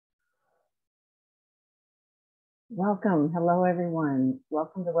Welcome. Hello, everyone.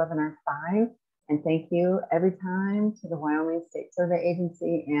 Welcome to webinar 5. And thank you every time to the Wyoming State Survey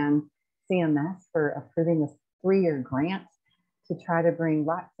Agency and CMS for approving this 3-year grant to try to bring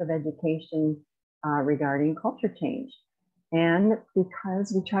lots of education regarding culture change. And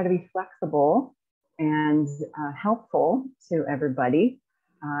because we try to be flexible and helpful to everybody,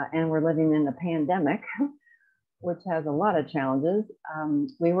 and we're living in a pandemic, which has a lot of challenges,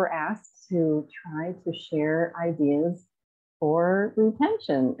 we were asked to try to share ideas for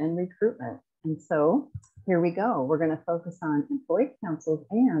retention and recruitment. And so here we go. We're going to focus on employee councils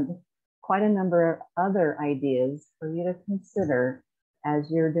and quite a number of other ideas for you to consider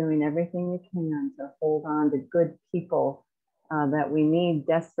as you're doing everything you can to hold on to good people that we need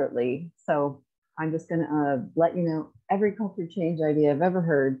desperately. So I'm just going to let you know every culture change idea I've ever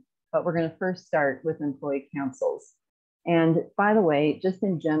heard, but we're going to first start with employee councils. And by the way, just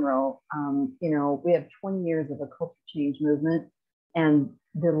in general, we have 20 years of a culture change movement, and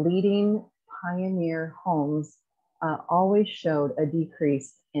the leading pioneer homes always showed a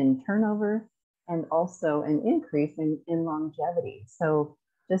decrease in turnover and also an increase in longevity. So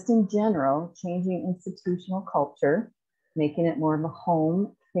just in general, changing institutional culture, making it more of a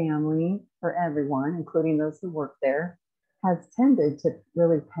home family for everyone, including those who work there, has tended to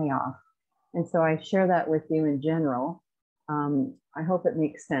really pay off. And so I share that with you in general. I hope it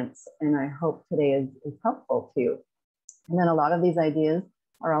makes sense, and I hope today is helpful to you. And then a lot of these ideas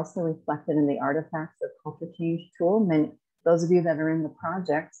are also reflected in the Artifacts of Culture Change tool. Those of you that are in the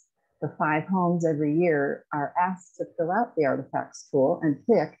project, the 5 homes every year are asked to fill out the Artifacts tool and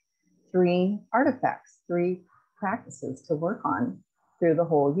pick 3 artifacts, 3 practices to work on through the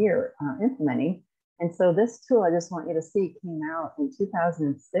whole year implementing. And so this tool, I just want you to see, came out in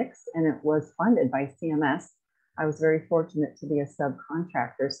 2006, and it was funded by CMS. I was very fortunate to be a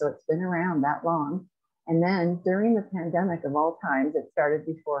subcontractor, so it's been around that long. And then during the pandemic of all times, it started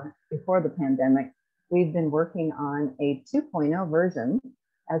before the pandemic, we've been working on a 2.0 version,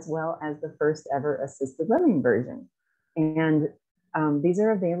 as well as the first ever assisted living version. And these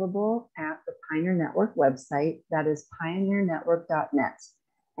are available at the Pioneer Network website, that is pioneernetwork.net.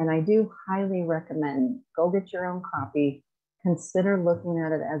 And I do highly recommend, go get your own copy, consider looking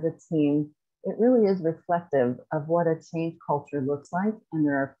at it as a team. It really is reflective of what a change culture looks like. And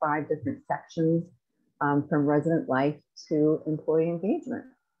there are 5 different sections from resident life to employee engagement.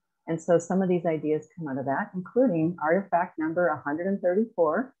 And so some of these ideas come out of that, including artifact number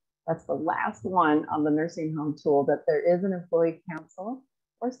 134. That's the last one on the nursing home tool, that there is an employee council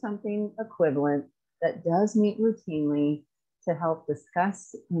or something equivalent that does meet routinely to help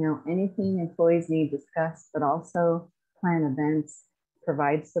discuss, anything employees need discussed, but also plan events,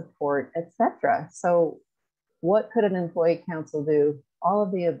 provide support, etc. So what could an employee council do? All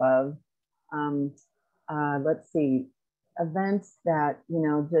of the above. Let's see, events that,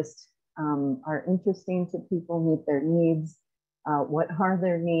 just are interesting to people, meet their needs. What are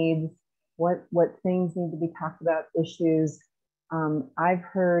their needs? What things need to be talked about, issues. I've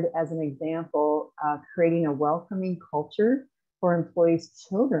heard, as an example, creating a welcoming culture for employees'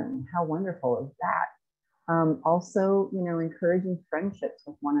 children. How wonderful is that? Also, encouraging friendships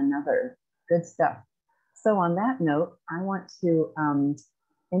with one another. Good stuff. So on that note, I want to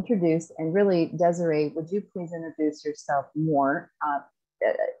introduce, and really, Desiree, would you please introduce yourself more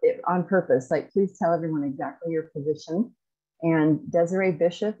on purpose? Like, please tell everyone exactly your position. And Desiree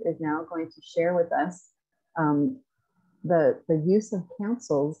Bishop is now going to share with us the use of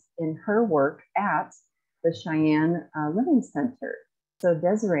councils in her work at the Cheyenne Living Center. So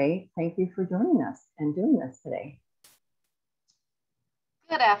Desiree, thank you for joining us and doing this today.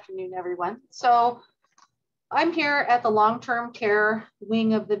 Good afternoon, everyone. So I'm here at the long-term care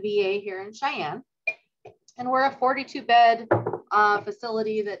wing of the VA here in Cheyenne, and we're a 42-bed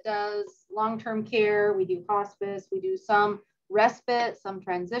facility that does long-term care. We do hospice, we do some respite, some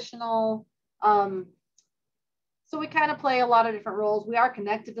transitional. So we kind of play a lot of different roles. We are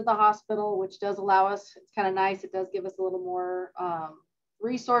connected to the hospital, which does allow us, it's kind of nice. It does give us a little more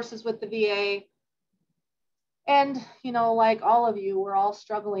resources with the VA. And, like all of you, we're all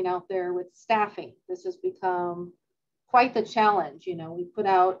struggling out there with staffing. This has become quite the challenge. We put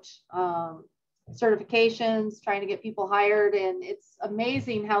out certifications, trying to get people hired, and it's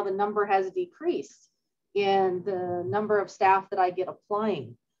amazing how the number has decreased in the number of staff that I get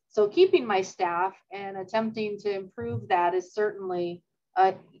applying. So keeping my staff and attempting to improve that is certainly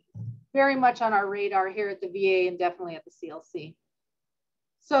very much on our radar here at the VA and definitely at the CLC.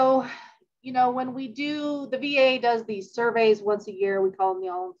 So, when we do, the VA does these surveys once a year. We call them the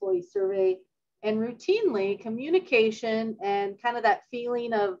all-employee survey. And routinely, communication and kind of that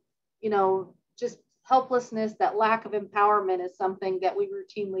feeling of, just helplessness, that lack of empowerment is something that we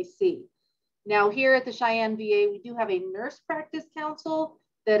routinely see. Now, here at the Cheyenne VA, we do have a nurse practice council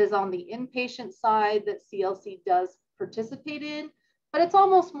that is on the inpatient side that CLC does participate in, but it's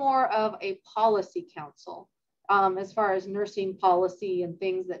almost more of a policy council as far as nursing policy and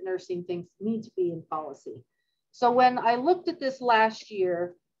things that nursing thinks need to be in policy. So when I looked at this last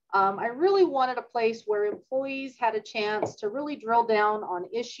year, I really wanted a place where employees had a chance to really drill down on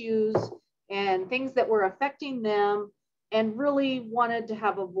issues and things that were affecting them and really wanted to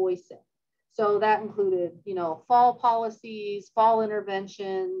have a voice in. So that included, you know, fall policies, fall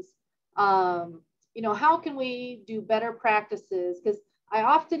interventions, you know, how can we do better practices? Because I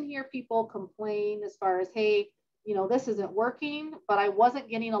often hear people complain as far as, hey, you know, this isn't working, but I wasn't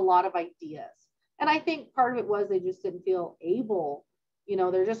getting a lot of ideas. And I think part of it was they just didn't feel able, you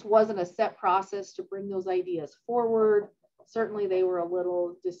know, there just wasn't a set process to bring those ideas forward. Certainly they were a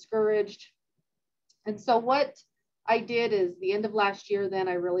little discouraged. And so what I did is the end of last year, then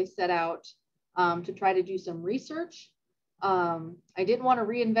I really set out to try to do some research. I didn't want to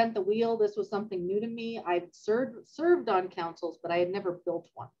reinvent the wheel. This was something new to me. I'd served on councils, but I had never built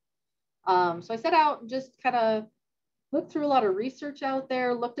one. So I set out and just kind of looked through a lot of research out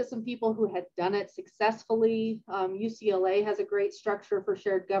there, looked at some people who had done it successfully. UCLA has a great structure for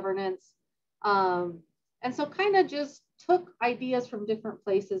shared governance. And so kind of just took ideas from different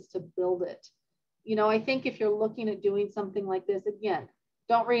places to build it. You know, I think if you're looking at doing something like this, again,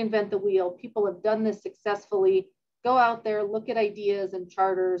 don't reinvent the wheel. People have done this successfully. Go out there, look at ideas and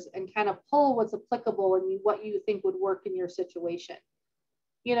charters and kind of pull what's applicable and what you think would work in your situation.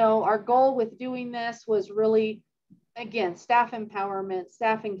 You know, our goal with doing this was really, again, staff empowerment,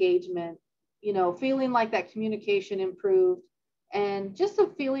 staff engagement, you know, feeling like that communication improved and just a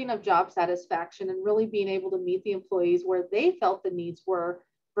feeling of job satisfaction and really being able to meet the employees where they felt the needs were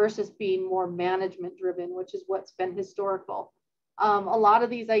versus being more management driven, which is what's been historical. A lot of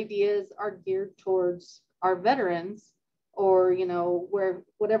these ideas are geared towards our veterans or, you know,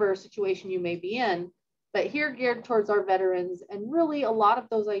 whatever situation you may be in, but here geared towards our veterans. And really a lot of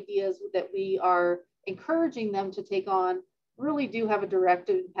those ideas that we are encouraging them to take on really do have a direct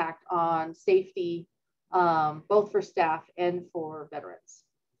impact on safety, both for staff and for veterans.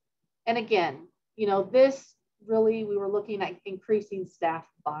 And again, you know, this really, we were looking at increasing staff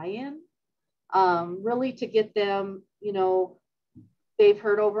buy-in, really to get them, you know, they've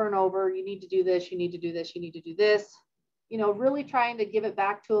heard over and over, you need to do this, you need to do this, you need to do this, you know, really trying to give it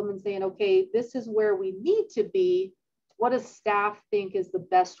back to them and saying, okay, this is where we need to be. What does staff think is the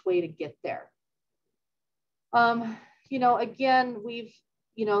best way to get there? You know, again, we've,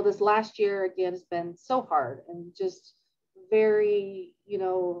 you know, this last year, again, has been so hard and just very, you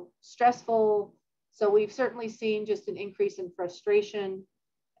know, stressful. So we've certainly seen just an increase in frustration.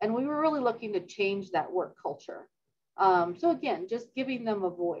 And we were really looking to change that work culture. So again, just giving them a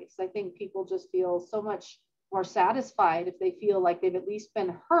voice. I think people just feel so much more satisfied if they feel like they've at least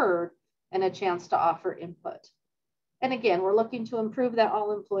been heard and a chance to offer input. And again, we're looking to improve that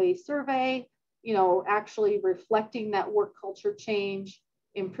all employee survey, you know, actually reflecting that work culture change,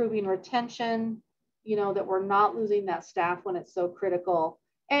 improving retention, you know, that we're not losing that staff when it's so critical,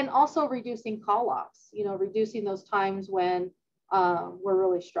 and also reducing call-offs, you know, reducing those times when we're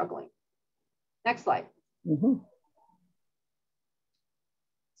really struggling. Next slide. Mm-hmm.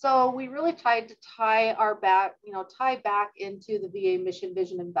 So we really tried to tie back into the VA mission,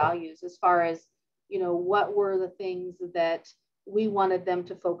 vision, and values as far as, you know, what were the things that we wanted them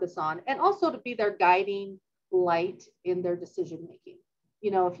to focus on, and also to be their guiding light in their decision making.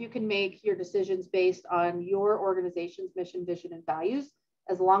 You know, if you can make your decisions based on your organization's mission, vision, and values,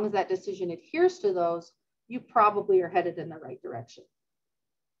 as long as that decision adheres to those, you probably are headed in the right direction.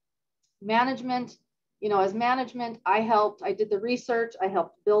 Management, you know, as management, I did the research, I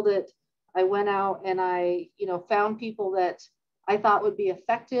helped build it. I went out and I, you know, found people that I thought would be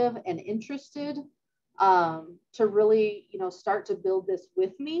effective and interested to really, you know, start to build this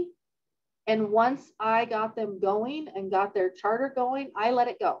with me. And once I got them going and got their charter going, I let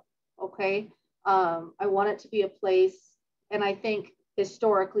it go. Okay. I want it to be a place, and I think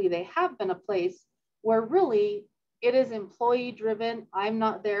historically they have been a place where really it is employee driven. I'm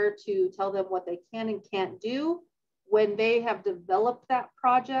not there to tell them what they can and can't do. When they have developed that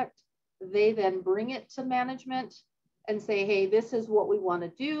project, they then bring it to management and say, hey, this is what we want to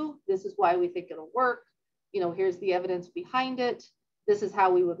do. This is why we think it'll work. You know, here's the evidence behind it. This is how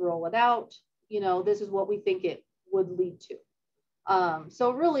we would roll it out. You know, this is what we think it would lead to.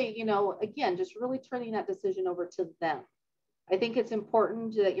 So really, you know, again, just really turning that decision over to them. I think it's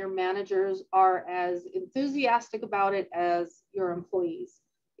important that your managers are as enthusiastic about it as your employees.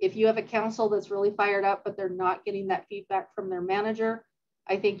 If you have a council that's really fired up, but they're not getting that feedback from their manager,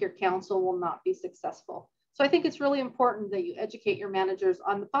 I think your council will not be successful. So I think it's really important that you educate your managers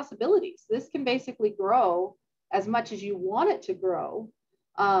on the possibilities. This can basically grow as much as you want it to grow,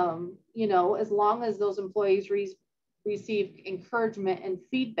 you know, as long as those employees receive encouragement and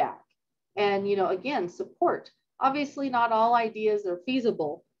feedback and, you know, again, support. Obviously, not all ideas are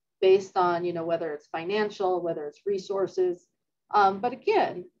feasible based on, you know, whether it's financial, whether it's resources. But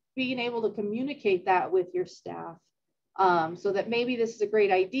again, being able to communicate that with your staff so that maybe this is a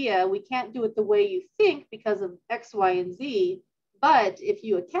great idea. We can't do it the way you think because of X, Y, and Z. But if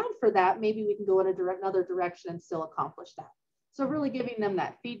you account for that, maybe we can go in another direction and still accomplish that. So really giving them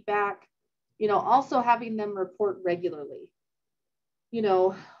that feedback, you know, also having them report regularly. You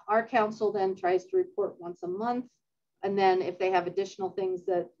know, our council then tries to report once a month. And then if they have additional things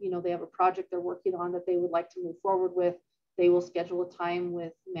that, you know, they have a project they're working on that they would like to move forward with, they will schedule a time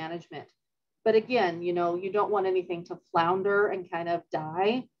with management. But again, you know, you don't want anything to flounder and kind of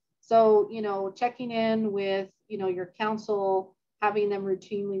die. So, you know, checking in with, you know, your council, having them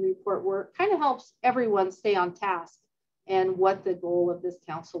routinely report work kind of helps everyone stay on task and what the goal of this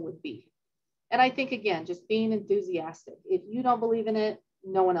council would be. And I think, again, just being enthusiastic. If you don't believe in it,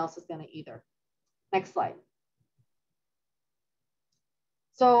 no one else is going to either. Next slide.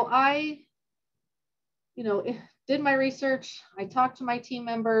 So I, you know, did my research. I talked to my team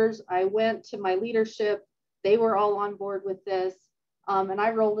members. I went to my leadership. They were all on board with this. And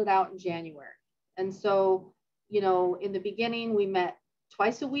I rolled it out in January. And so, you know, in the beginning, we met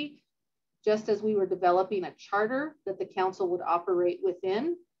twice a week, just as we were developing a charter that the council would operate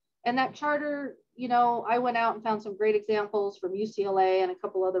within. And that charter, you know, I went out and found some great examples from UCLA and a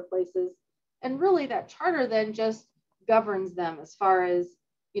couple other places. And really that charter then just governs them as far as,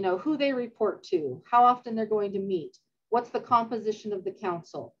 you know, who they report to, how often they're going to meet, what's the composition of the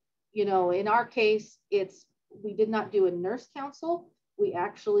council. You know, in our case, we did not do a nurse council. We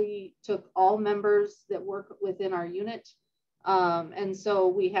actually took all members that work within our unit. And so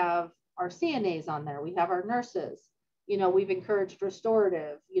we have our CNAs on there, we have our nurses, you know, we've encouraged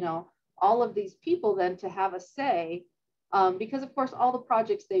restorative, you know, all of these people then to have a say, because of course, all the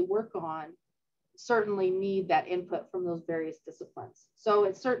projects they work on certainly need that input from those various disciplines. So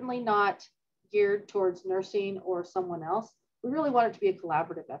it's certainly not geared towards nursing or someone else. We really want it to be a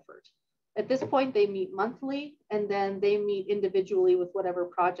collaborative effort. At this point, they meet monthly and then they meet individually with whatever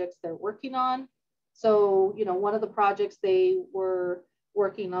projects they're working on. So, you know, one of the projects they were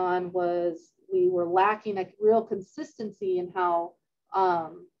working on was we were lacking a real consistency in how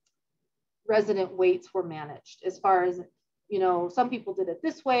resident weights were managed, as far as, you know, some people did it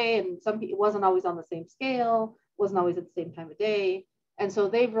this way and some people, it wasn't always on the same scale, wasn't always at the same time of day. And so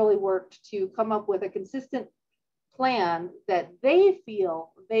they've really worked to come up with a consistent plan that they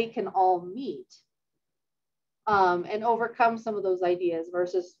feel they can all meet and overcome some of those ideas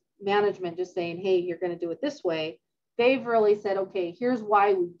versus management just saying, hey, you're going to do it this way. They've really said, okay, here's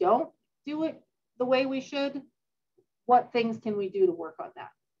why we don't do it the way we should. What things can we do to work on that?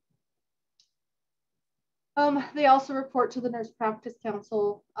 They also report to the Nurse Practice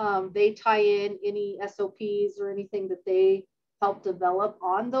Council. They tie in any SOPs or anything that they help develop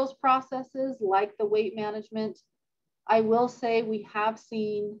on those processes, like the weight management. I will say we have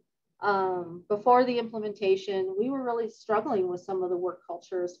seen before the implementation, we were really struggling with some of the work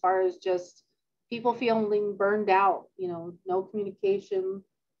culture as far as just people feeling burned out, you know, no communication,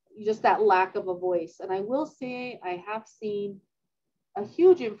 just that lack of a voice. And I will say I have seen a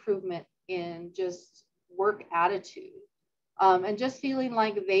huge improvement in just work attitude and just feeling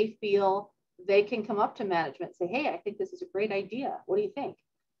like they feel they can come up to management and say, hey, I think this is a great idea. What do you think?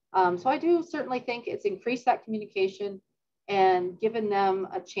 So I do certainly think it's increased that communication and given them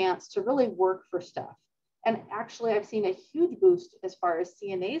a chance to really work for stuff. And actually, I've seen a huge boost as far as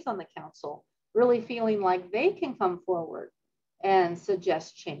CNAs on the council, really feeling like they can come forward and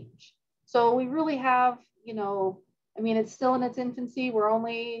suggest change. So we really have, you know, I mean, it's still in its infancy. We're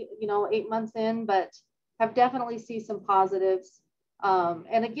only, you know, 8 months in, but have definitely seen some positives.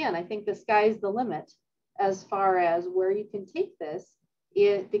 And again, I think the sky's the limit as far as where you can take this.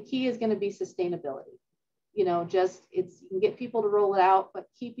 The key is going to be sustainability. You know, just you can get people to roll it out, but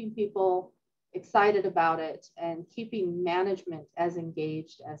keeping people excited about it and keeping management as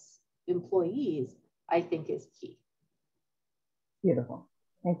engaged as employees, I think is key. Beautiful.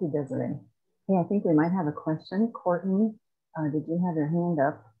 Thank you, Desiree. Hey, I think we might have a question. Courtney, did you have your hand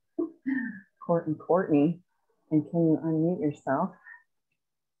up? Courtney, and can you unmute yourself?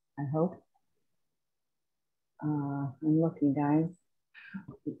 I hope. I'm looking, guys.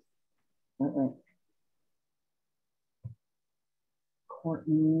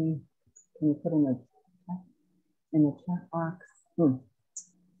 Courtney, can you put in the chat box?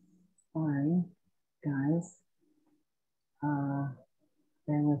 Sorry, guys.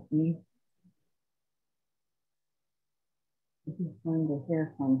 Bear with me. I just wanted to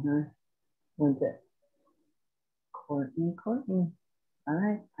hear from her. Was it Courtney? Courtney. All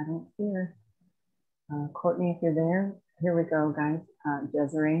right, I don't see her. Courtney, if you're there, here we go, guys.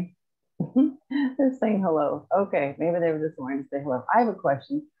 Desiree. They're saying hello. Okay, maybe they were just wanting to say hello. I have a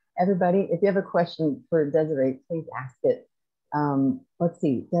question. Everybody, if you have a question for Desiree, please ask it. Let's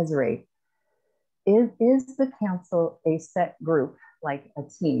see, Desiree. Is the council a set group, like a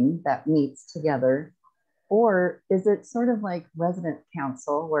team that meets together? Or is it sort of like resident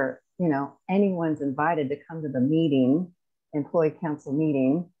council where, you know, anyone's invited to come to the meeting, employee council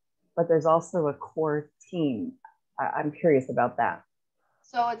meeting, but there's also a core team? I'm curious about that.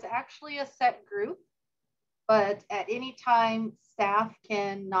 So it's actually a set group, but at any time, staff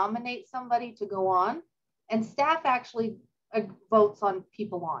can nominate somebody to go on, and staff actually votes on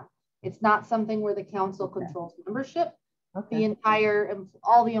people on. It's not something where the council controls membership. The entire,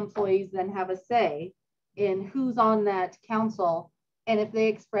 all the employees then have a say in who's on that council. And if they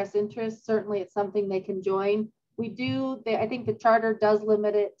express interest, certainly it's something they can join. We do, I think the charter does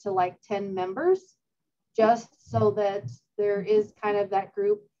limit it to like 10 members, just so that there is kind of that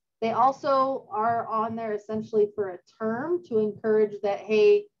group. They also are on there essentially for a term to encourage that,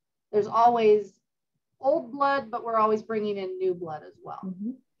 hey, there's always old blood, but we're always bringing in new blood as well.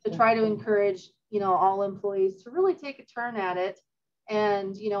 To try to encourage, you know, all employees to really take a turn at it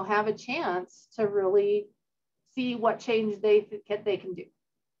and, you know, have a chance to really see what change they can do.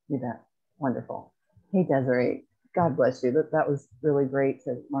 You bet. Wonderful. Hey, Desiree, God bless you. That was really great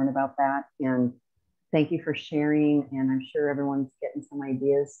to learn about that. And thank you for sharing. And I'm sure everyone's getting some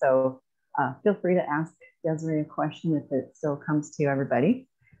ideas. So feel free to ask Desiree a question if it still comes to everybody.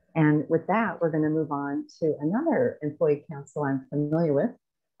 And with that, we're going to move on to another employee council I'm familiar with.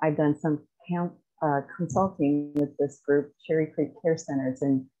 I've done some consulting with this group, Cherry Creek Care Center. It's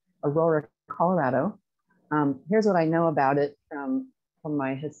in Aurora, Colorado. Here's what I know about it from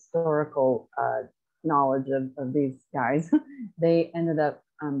my historical knowledge of these guys. They ended up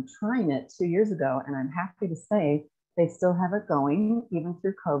trying it 2 years ago, and I'm happy to say they still have it going, even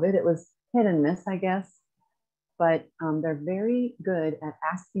through COVID. It was hit and miss, I guess, but they're very good at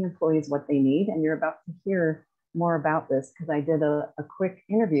asking employees what they need, and you're about to hear more about this because I did a quick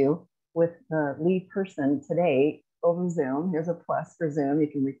interview with the lead person today over Zoom. Here's a plus for Zoom. You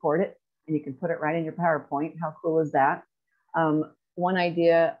can record it and you can put it right in your PowerPoint. How cool is that? One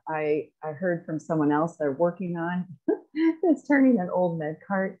idea I heard from someone else they're working on is turning an old med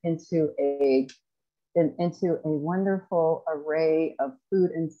cart into a wonderful array of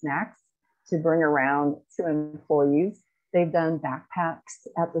food and snacks to bring around to employees. They've done backpacks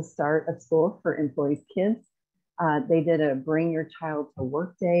at the start of school for employees' kids. They did a bring your child to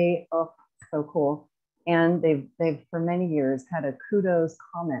work day. Oh, so cool. And they've for many years had a kudos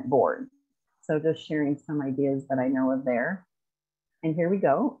comment board. So just sharing some ideas that I know of there. And here we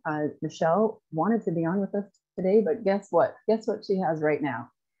go. Michelle wanted to be on with us today, but guess what? Guess what she has right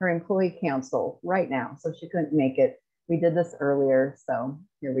now? Her employee council right now. So she couldn't make it. We did this earlier. So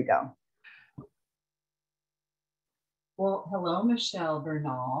here we go. Well, hello, Michelle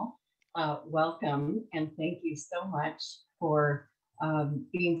Bernal. Welcome, and thank you so much for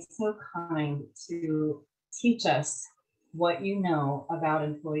being so kind to teach us what you know about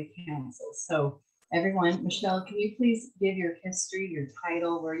employee councils. So everyone, Michelle, can you please give your history, your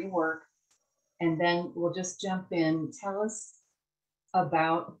title, where you work, and then we'll just jump in. Tell us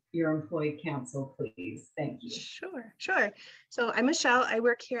about your employee council, please. Thank you. Sure. So I'm Michelle. I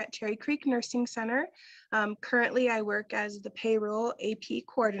work here at Cherry Creek Nursing Center. Currently, I work as the payroll AP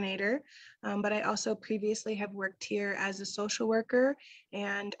coordinator, but I also previously have worked here as a social worker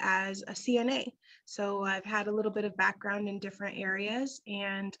and as a CNA. So I've had a little bit of background in different areas,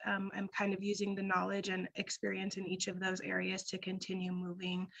 and I'm kind of using the knowledge and experience in each of those areas to continue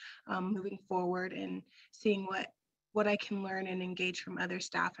moving forward and seeing what I can learn and engage from other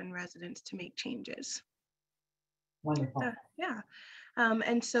staff and residents to make changes. Wonderful.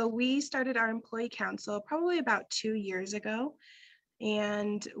 And so we started our employee council probably about 2 years ago,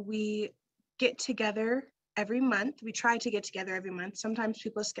 and we get together every month. We try to get together every month. Sometimes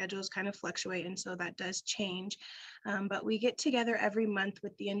people's schedules kind of fluctuate, and so that does change. But we get together every month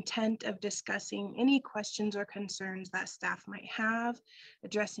with the intent of discussing any questions or concerns that staff might have,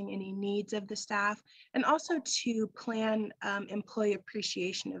 addressing any needs of the staff, and also to plan employee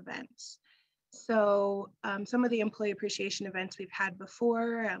appreciation events. So some of the employee appreciation events we've had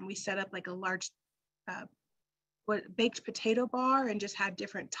before, we set up like a large baked potato bar and just had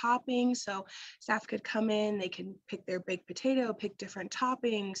different toppings. So staff could come in, they can pick their baked potato, pick different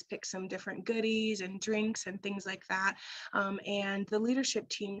toppings, pick some different goodies and drinks and things like that. And the leadership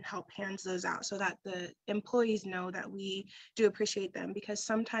team help hands those out so that the employees know that we do appreciate them, because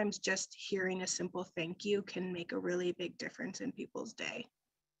sometimes just hearing a simple thank you can make a really big difference in people's day.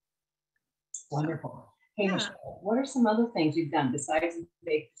 Wonderful. Hey, Yeah. Michelle, what are some other things you've done besides the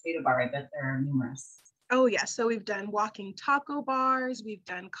baked potato bar? I bet there are numerous. Oh yeah, so we've done walking taco bars, we've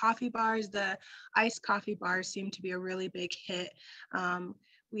done coffee bars. The iced coffee bars seem to be a really big hit.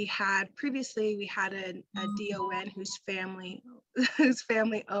 We had previously, we had a DON whose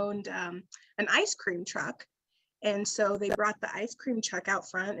family owned an ice cream truck. And so they brought the ice cream truck out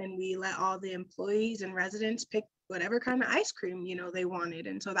front, and we let all the employees and residents pick whatever kind of ice cream, they wanted.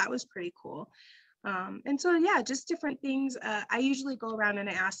 And so that was pretty cool. And so, yeah, just different things. I usually go around and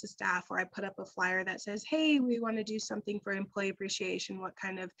I ask the staff, or I put up a flyer that says, hey, we want to do something for employee appreciation. What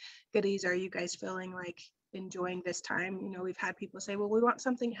kind of goodies are you guys feeling like enjoying this time? We've had people say, well, we want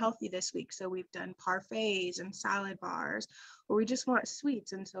something healthy this week. So we've done parfaits and salad bars, or we just want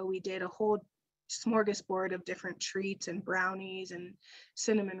sweets. And so we did a whole smorgasbord of different treats and brownies and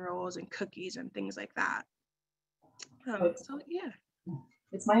cinnamon rolls and cookies and things like that. So, yeah.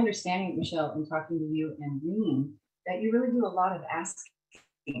 It's my understanding, Michelle, in talking to you and Reen, that you really do a lot of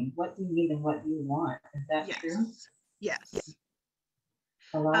asking, what do you need and what do you want? Is that true? Yes.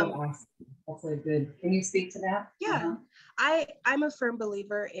 A lot of asking. That's a good, can you speak to that? Yeah, I'm a firm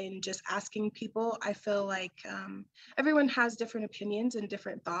believer in just asking people. I feel like everyone has different opinions and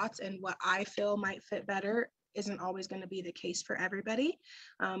different thoughts, and what I feel might fit better isn't always going to be the case for everybody.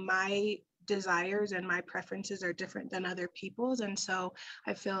 My desires and my preferences are different than other people's, and so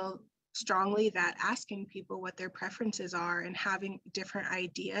I feel strongly that asking people what their preferences are and having different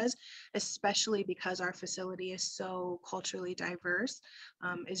ideas, especially because our facility is so culturally diverse,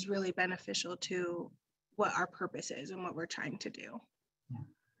 is really beneficial to what our purpose is and what we're trying to do. Yeah.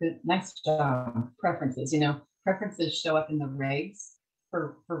 Good. Nice job. Preferences, preferences show up in the regs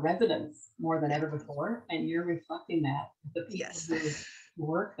for residents more than ever before, and you're reflecting that the people who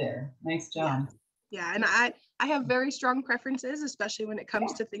work there. Nice job. Yeah, and I have very strong preferences, especially when it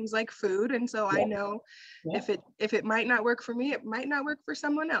comes to things like food, and so I know if it might not work for me, it might not work for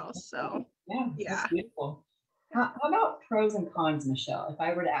someone else. So yeah. That's beautiful. How about pros and cons, Michelle? If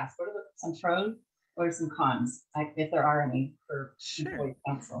I were to ask, what are some pros? What are some cons, if there are any, for employee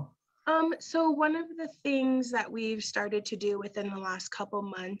council? So one of the things that we've started to do within the last couple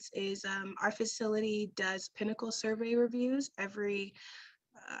months is our facility does Pinnacle survey reviews every,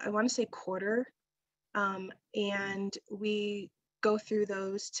 I want to say quarter. And we go through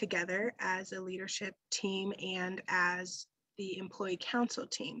those together as a leadership team and as the employee council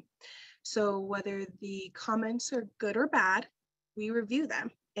team. So whether the comments are good or bad, we review them.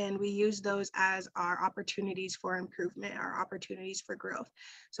 And we use those as our opportunities for improvement, our opportunities for growth.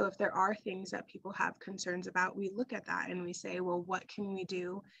 So if there are things that people have concerns about, we look at that and we say, well, what can we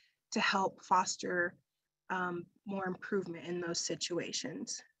do to help foster more improvement in those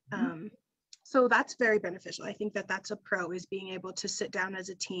situations? So that's very beneficial. I think that that's a pro, is being able to sit down as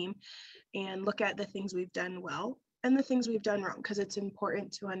a team and look at the things we've done well and the things we've done wrong, because it's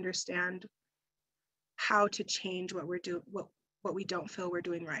important to understand how to change what we're doing, what we don't feel we're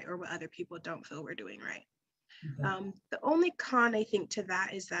doing right, or what other people don't feel we're doing right. The only con, I think, to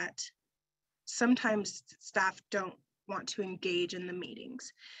that is that sometimes staff don't want to engage in the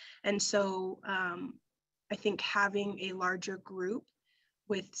meetings. And so I think having a larger group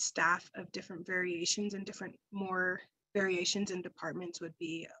with staff of different variations and more variations in departments would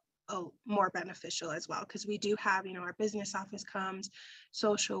be more beneficial as well, because we do have, our business office comes,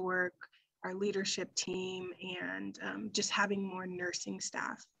 social work, our leadership team, and just having more nursing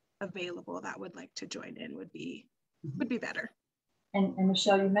staff available that would like to join in would be better. And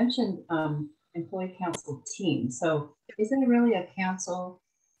Michelle, you mentioned employee council team. So is there really a council,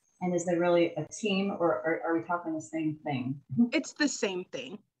 and is there really a team, or are we talking the same thing? It's the same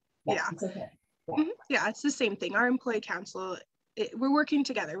thing. Yeah. It's okay. Yeah, it's the same thing. Our employee council, we're working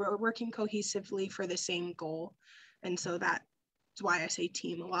together. We're working cohesively for the same goal. And so that's why I say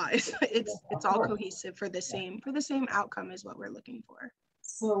team a lot. It's all cohesive for the same outcome is what we're looking for.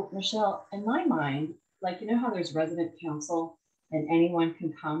 So Michelle, in my mind, like, how there's resident council and anyone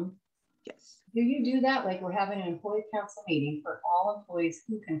can come? Yes. Do you do that? Like, we're having an employee council meeting for all employees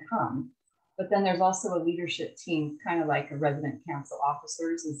who can come, but then there's also a leadership team, kind of like a resident council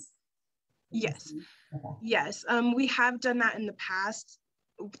officers. Yes. Okay. Yes. We have done that in the past.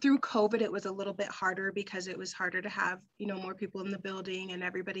 through COVID, it was a little bit harder because it was harder to have, more people in the building and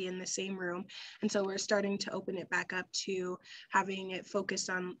everybody in the same room. And so we're starting to open it back up to having it focused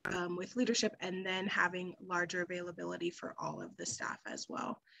on with leadership, and then having larger availability for all of the staff as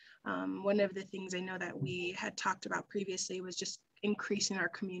well. One of the things I know that we had talked about previously was just increasing our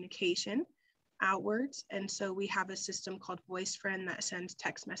communication outwards. And so we have a system called Voice Friend that sends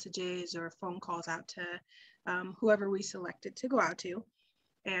text messages or phone calls out to whoever we selected to go out to.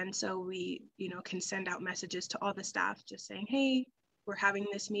 And so we, can send out messages to all the staff just saying, hey, we're having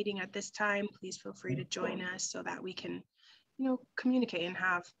this meeting at this time. Please feel free to join us, so that we can, communicate and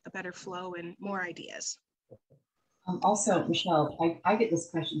have a better flow and more ideas. Also, Michelle, I get this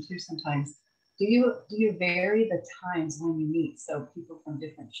question too sometimes. Do you vary the times when you meet so people from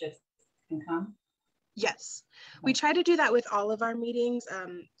different shifts can come? Yes, we try to do that with all of our meetings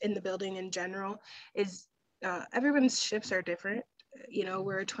in the building in general. Everyone's shifts are different.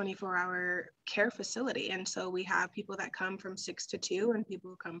 We're a 24-hour care facility. And so we have people that come from 6 to 2, and people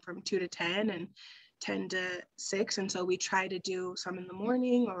who come from 2 to 10 and 10 to 6. And so we try to do some in the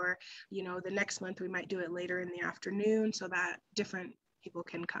morning, or, the next month we might do it later in the afternoon, so that different people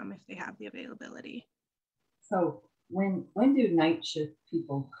can come if they have the availability. So when do night shift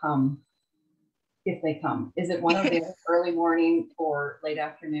people come, if they come? Is it one of the early morning or late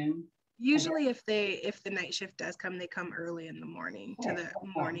afternoon? Usually if the night shift does come, they come early in the morning to the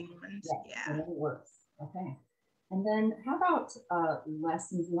morning ones. Yeah. So that works. Okay. And then how about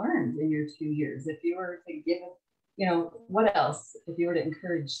lessons learned in your 2 years? If you were to give, what else, if you were to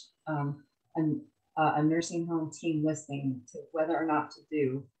encourage a nursing home team listening to whether or not to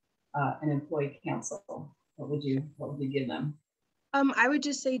do an employee council, what would you give them? I would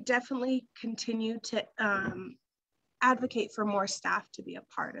just say definitely continue to advocate for more staff to be a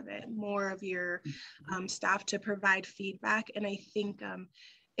part of it, more of your staff to provide feedback. And I think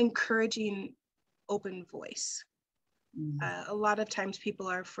encouraging open voice. A lot of times people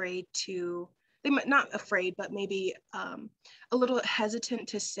are afraid to, they might not afraid, but maybe a little hesitant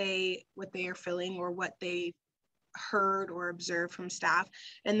to say what they are feeling or what they heard or observed from staff.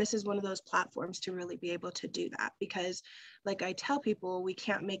 And this is one of those platforms to really be able to do that, because like I tell people, we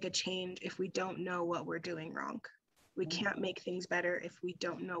can't make a change if we don't know what we're doing wrong. We can't make things better if we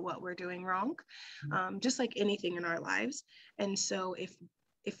don't know what we're doing wrong, just like anything in our lives. And so if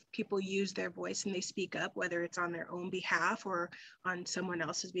people use their voice and they speak up, whether it's on their own behalf or on someone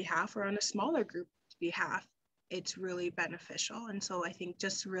else's behalf or on a smaller group's behalf, it's really beneficial. And so I think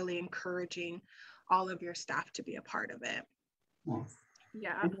just really encouraging all of your staff to be a part of it. Nice.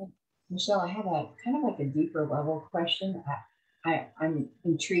 Yeah. Michelle, I have a kind of like a deeper level question. I'm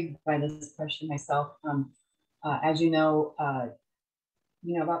intrigued by this question myself. As you know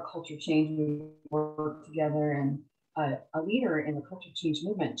about culture change, we work together, and a leader in the culture change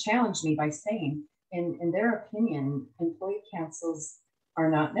movement challenged me by saying, in their opinion, employee councils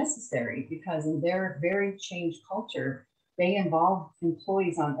are not necessary, because in their very changed culture, they involve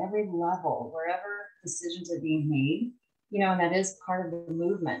employees on every level, wherever decisions are being made, and that is part of the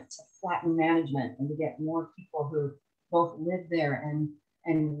movement to flatten management and to get more people who both live there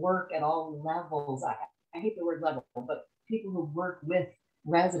and work at all levels. I hate the word level, but people who work with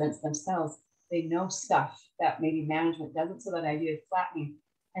residents themselves, they know stuff that maybe management doesn't. So that idea of flattening.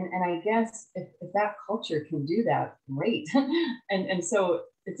 And I guess if that culture can do that, great. and so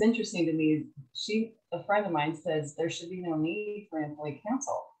it's interesting to me, a friend of mine says there should be no need for an employee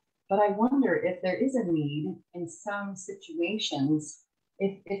council. But I wonder if there is a need in some situations,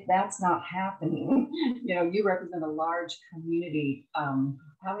 if that's not happening. You represent a large community.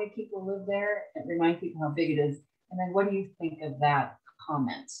 How many people live there? And remind people how big it is. And then what do you think of that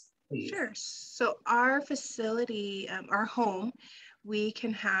comment, please? Sure. So our facility, our home, we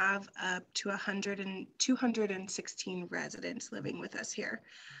can have up to 216 residents living with us here.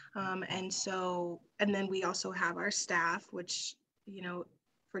 And then we also have our staff, which,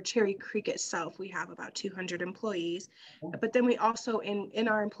 for Cherry Creek itself, we have about 200 employees. But then we also, in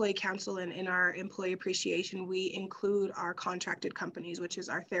our employee council and in our employee appreciation, we include our contracted companies, which is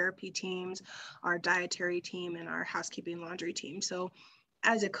our therapy teams, our dietary team, and our housekeeping laundry team. So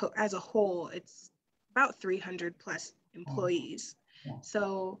as a whole, it's about 300 plus employees.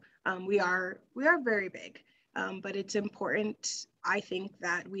 So we are very big, but it's important, I think,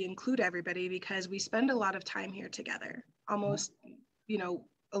 that we include everybody, because we spend a lot of time here together. Almost,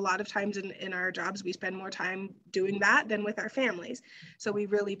 a lot of times in our jobs, we spend more time doing that than with our families. So we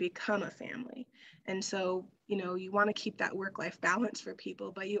really become a family. And so, you want to keep that work-life balance for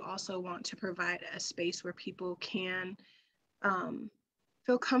people, but you also want to provide a space where people can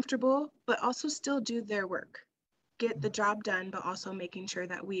feel comfortable, but also still do their work. get the job done, but also making sure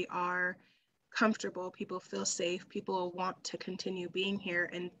that we are comfortable, people feel safe, people want to continue being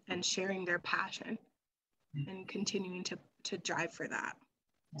here and sharing their passion and continuing to drive for that.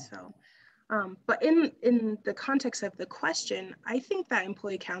 So, but in the context of the question, I think that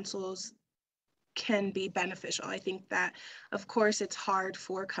employee councils can be beneficial. I think that, of course, it's hard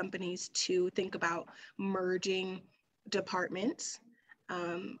for companies to think about merging departments.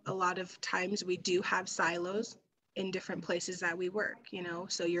 A lot of times we do have silos in different places that we work, you know,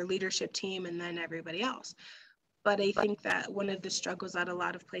 so your leadership team and then everybody else. But I think that one of the struggles that a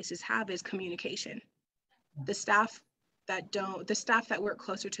lot of places have is communication. The staff that work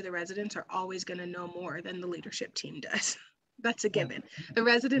closer to the residents are always going to know more than the leadership team does. That's a given. The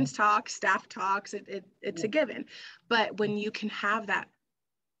residents talk, staff talks, it's a given. But when you can have that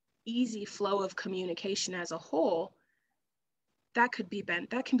easy flow of communication as a whole, that can be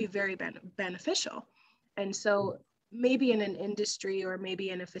very beneficial. And so maybe in an industry or maybe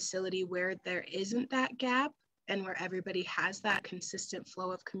in a facility where there isn't that gap and where everybody has that consistent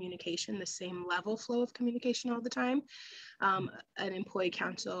flow of communication, the same level flow of communication all the time, an employee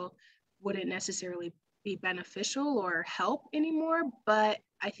council wouldn't necessarily be beneficial or help anymore. But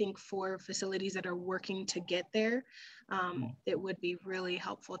I think for facilities that are working to get there, it would be really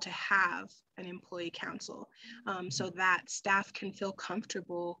helpful to have an employee council so that staff can feel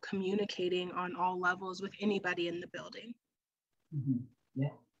comfortable communicating on all levels with anybody in the building. Mm-hmm. Yeah,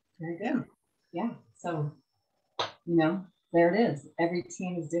 very good. Yeah, so, you know, there it is. Every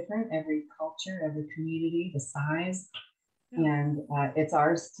team is different, every culture, every community, the size, and it's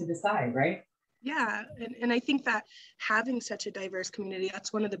ours to decide, right? Yeah, and I think that having such a diverse community,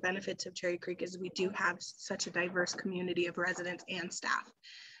 that's one of the benefits of Cherry Creek, is we do have such a diverse community of residents and staff.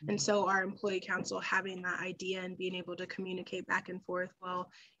 And so our employee council having that idea and being able to communicate back and forth,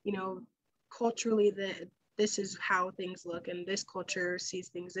 well, you know, culturally this is how things look and this culture sees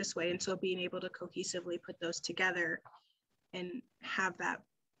things this way. And so being able to cohesively put those together and have that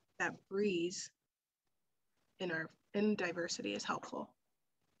breeze in diversity is helpful.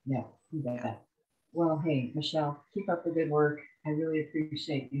 Yeah, you bet. Yeah. Well, hey, Michelle, keep up the good work. I really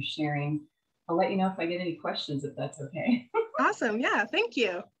appreciate you sharing. I'll let you know if I get any questions, if that's okay. Awesome. Yeah, thank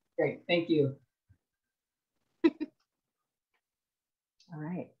you. Great. Thank you. All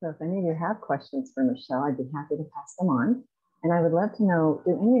right. So if any of you have questions for Michelle, I'd be happy to pass them on. And I would love to know,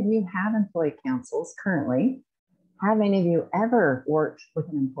 do any of you have employee councils currently? Have any of you ever worked with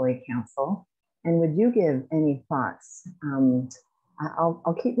an employee council? And would you give any thoughts?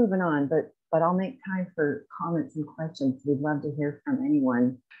 I'll keep moving on, but I'll make time for comments and questions. We'd love to hear from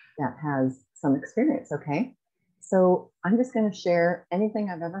anyone that has some experience, okay? So I'm just going to share anything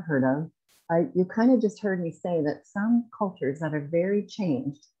I've ever heard of. You kind of just heard me say that some cultures that are very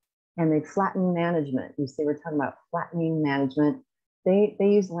changed and they flatten management. You see, we're talking about flattening management. They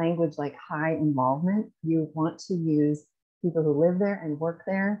use language like high involvement. You want to use people who live there and work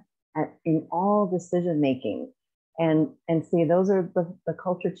there in all decision making. And see, those are the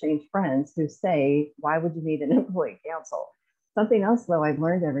culture change friends who say, why would you need an employee council? Something else, though, I've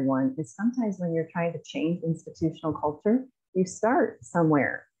learned, everyone, is sometimes when you're trying to change institutional culture, you start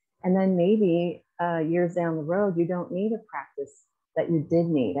somewhere. And then maybe years down the road, you don't need a practice that you did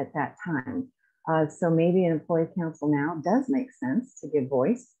need at that time. So maybe an employee council now does make sense to give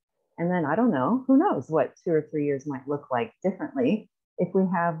voice. And then I don't know, who knows what 2 or 3 years might look like differently if we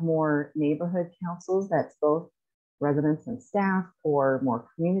have more neighborhood councils that's both residents and staff, or more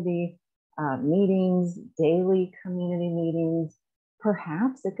community meetings, daily community meetings.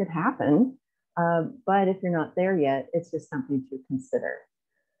 Perhaps it could happen, but if you're not there yet, it's just something to consider.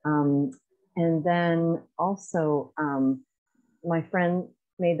 And then also, my friend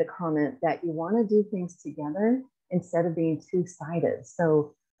made the comment that you want to do things together instead of being two-sided.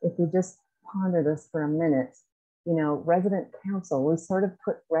 So if we just ponder this for a minute, you know, resident council, we sort of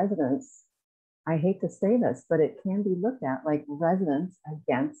put residents, I hate to say this, but it can be looked at like residents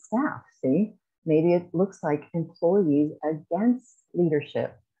against staff. See, maybe it looks like employees against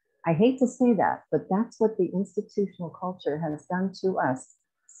leadership. I hate to say that, but that's what the institutional culture has done to us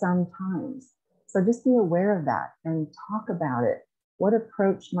sometimes. So just be aware of that and talk about it. What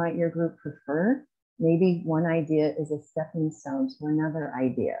approach might your group prefer? Maybe one idea is a stepping stone to another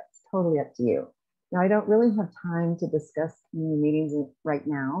idea. It's totally up to you. Now, I don't really have time to discuss community meetings right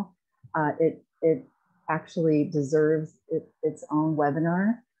now. It actually deserves its own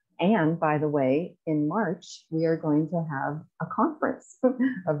webinar. And by the way, in March, we are going to have a conference,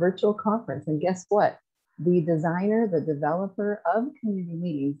 a virtual conference. And guess what? The designer, the developer of community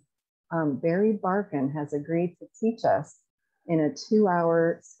meetings, Barry Barkin, has agreed to teach us in a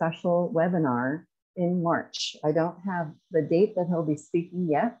 2-hour special webinar in March. I don't have the date that he'll be speaking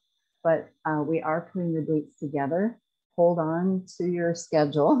yet, but we are putting the dates together. Hold on to your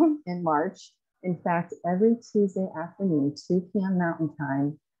schedule in March. In fact, every Tuesday afternoon, 2 p.m. Mountain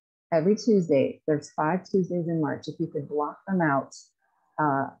Time, every Tuesday, there's 5 Tuesdays in March. If you could block them out,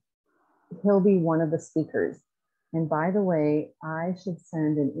 he'll be one of the speakers. And by the way, I should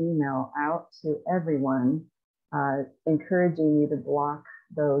send an email out to everyone encouraging you to block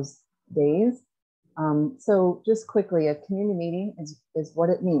those days. So just quickly, a community meeting is what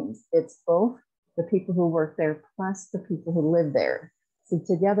it means. It's both the people who work there plus the people who live there. So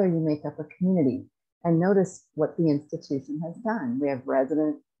together you make up a community. And notice what the institution has done. We have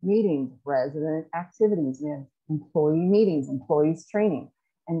resident meetings, resident activities, we have employee meetings, employees training,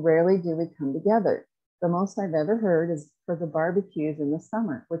 and rarely do we come together. The most I've ever heard is for the barbecues in the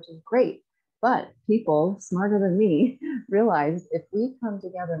summer, which is great. But people smarter than me realize if we come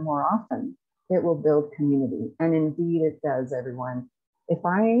together more often, it will build community. And indeed it does, everyone. If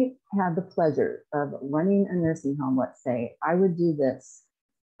I had the pleasure of running a nursing home, let's say, I would do this.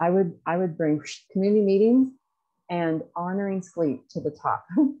 I would bring community meetings and honoring sleep to the top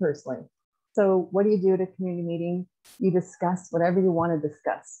personally. So what do you do at a community meeting? You discuss whatever you want to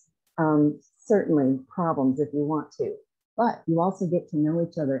discuss. Certainly problems if you want to, but you also get to know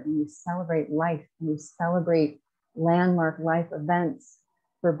each other and you celebrate life and you celebrate landmark life events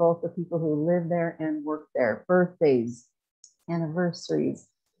for both the people who live there and work there, birthdays, anniversaries,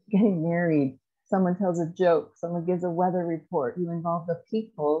 getting married, someone tells a joke, someone gives a weather report. You involve the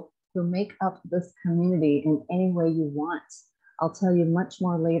people who make up this community in any way you want. I'll tell you much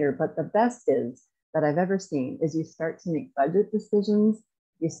more later, but the best is that I've ever seen is you start to make budget decisions.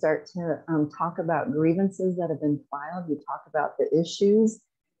 You start to talk about grievances that have been filed. You talk about the issues.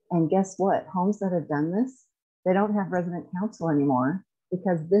 And guess what? Homes that have done this, they don't have resident council anymore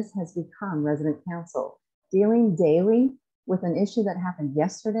because this has become resident council. Dealing daily with an issue that happened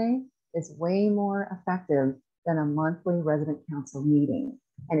yesterday is way more effective than a monthly resident council meeting.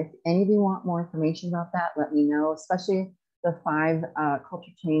 And if any of you want more information about that, let me know, especially the 5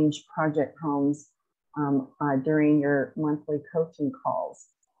 Culture Change Project homes during your monthly coaching calls.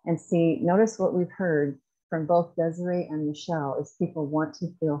 And see, notice what we've heard from both Desiree and Michelle is people want to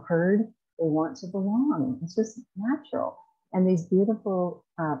feel heard. They want to belong. It's just natural. And these beautiful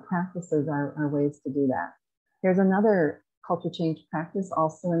practices are ways to do that. Here's another culture change practice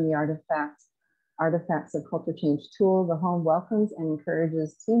also in the Artifacts of Culture Change tool. The home welcomes and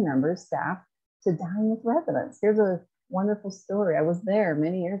encourages team members, staff to dine with residents. Here's a wonderful story. I was there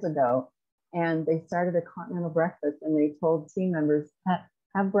many years ago and they started a continental breakfast and they told team members,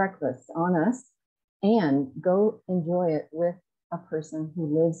 have breakfast on us and go enjoy it with a person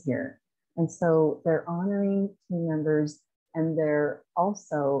who lives here. And so they're honoring team members and they're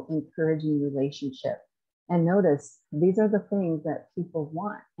also encouraging relationship. And notice, these are the things that people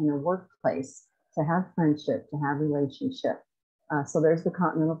want in a workplace, to have friendship, to have relationship. So there's the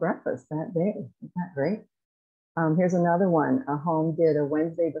continental breakfast that day. Isn't that great? Here's another one. A home did a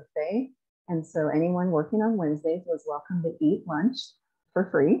Wednesday buffet. And so anyone working on Wednesdays was welcome to eat lunch for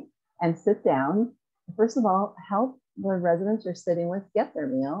free and sit down. First of all, help the residents you're sitting with get their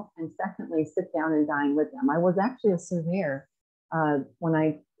meal. And secondly, sit down and dine with them. I was actually a surveyor when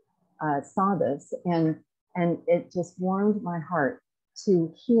I saw this, and it just warmed my heart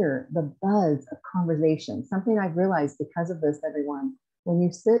to hear the buzz of conversation. Something I've realized because of this, everyone, when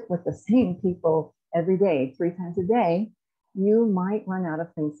you sit with the same people every day, 3 times a day, you might run out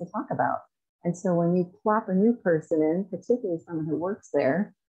of things to talk about. And so when you plop a new person in, particularly someone who works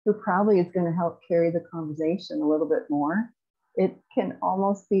there, who probably is going to help carry the conversation a little bit more, it can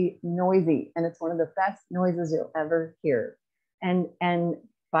almost be noisy. And it's one of the best noises you'll ever hear. And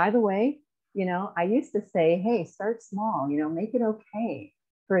by the way, you know, I used to say, hey, start small, you know, make it okay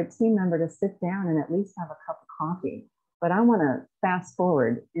for a team member to sit down and at least have a cup of coffee. But I want to fast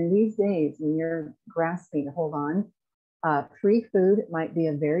forward. In these days, when you're grasping to hold on, free food might be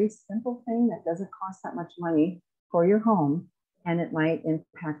a very simple thing that doesn't cost that much money for your home, and it might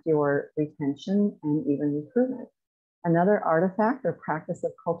impact your retention and even recruitment. Another artifact or practice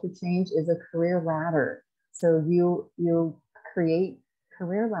of culture change is a career ladder. So you create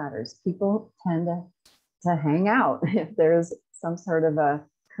career ladders. People tend to hang out if there's some sort of a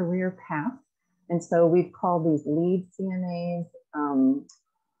career path. And so we've called these lead CNAs.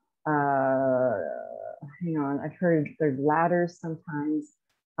 Hang on, I've heard there's ladders sometimes.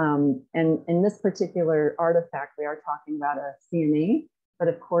 And in this particular artifact, we are talking about a CNA, but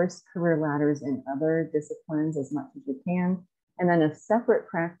of course, career ladders in other disciplines as much as you can. And then a separate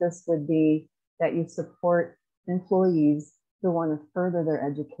practice would be that you support employees who want to further their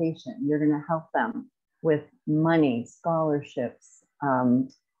education. You're going to help them with money, scholarships,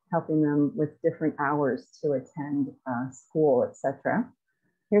 helping them with different hours to attend school, etc.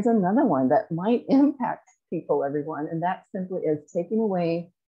 Here's another one that might impact people, everyone, and that simply is taking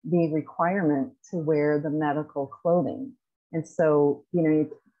away the requirement to wear the medical clothing. And so, you know,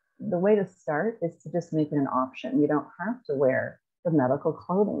 the way to start is to just make it an option. You don't have to wear the medical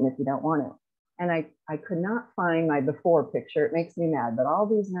clothing if you don't want to. And I could not find my before picture. It makes me mad, but all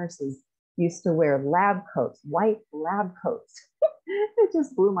these nurses used to wear lab coats, white lab coats. It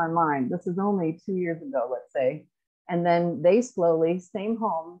just blew my mind. This is only 2 years ago, let's say. And then they slowly, same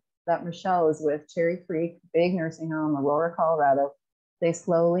home that Michelle is with, Cherry Creek, big nursing home, Aurora, Colorado, they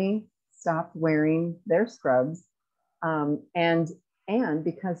slowly stopped wearing their scrubs. And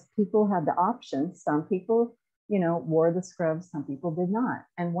because people had the option, some people, you know, wore the scrubs, some people did not.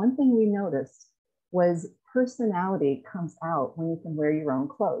 And one thing we noticed was personality comes out when you can wear your own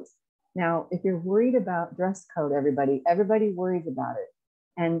clothes. Now, if you're worried about dress code, everybody worries about it.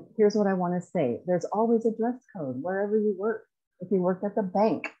 And here's what I want to say. There's always a dress code wherever you work. If you work at the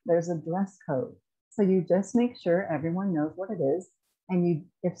bank, there's a dress code. So you just make sure everyone knows what it is. And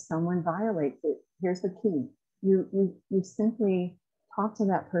if someone violates it, here's the key. You simply talk to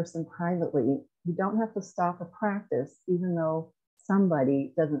that person privately. You don't have to stop a practice, even though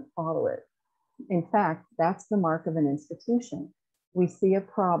somebody doesn't follow it. In fact, that's the mark of an institution. We see a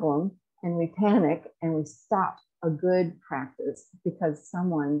problem and we panic and we stop a good practice because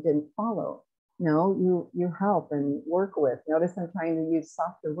someone didn't follow. No, you help and work with. Notice I'm trying to use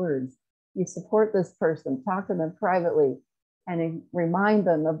softer words. You support this person, talk to them privately, and remind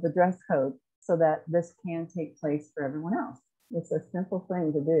them of the dress code so that this can take place for everyone else. It's a simple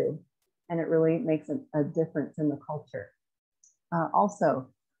thing to do, and it really makes a difference in the culture. Also,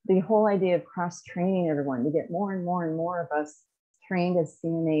 the whole idea of cross-training everyone to get more and more and more of us trained as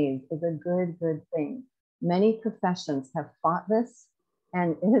CNAs is a good thing. Many professions have fought this,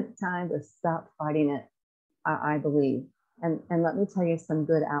 and it is time to stop fighting it, I believe. And let me tell you some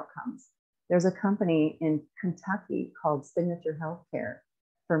good outcomes. There's a company in Kentucky called Signature Healthcare.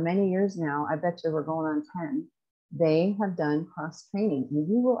 For many years now, I bet you we're going on 10, they have done cross-training. And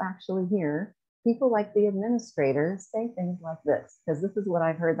you will actually hear people like the administrator say things like this, because this is what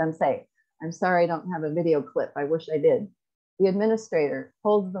I've heard them say. I'm sorry I don't have a video clip. I wish I did. The administrator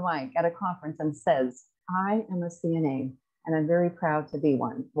holds the mic at a conference and says, I am a CNA and I'm very proud to be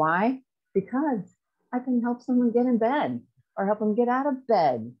one. Why? Because I can help someone get in bed or help them get out of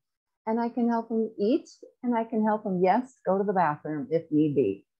bed. And I can help them eat and I can help them, yes, go to the bathroom if need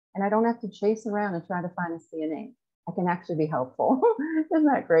be. And I don't have to chase around and try to find a CNA. I can actually be helpful. Isn't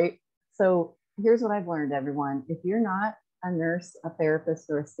that great? So here's what I've learned, everyone. If you're not a nurse, a therapist,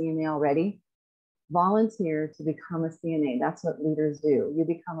 or a CNA already, volunteer to become a CNA. That's what leaders do. You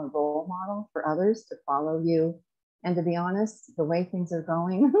become a role model for others to follow you. And to be honest, the way things are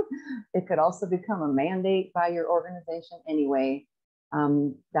going, it could also become a mandate by your organization anyway.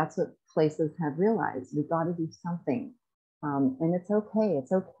 That's what places have realized. We've got to do something. And it's okay.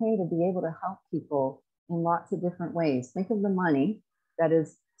 It's okay to be able to help people in lots of different ways. Think of the money that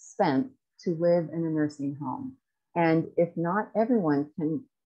is spent to live in a nursing home. And if not everyone can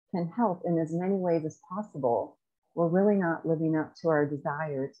help in as many ways as possible, we're really not living up to our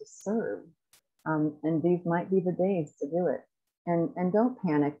desire to serve. And these might be the days to do it. And don't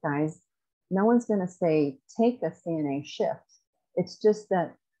panic, guys. No one's going to say, take a CNA shift. It's just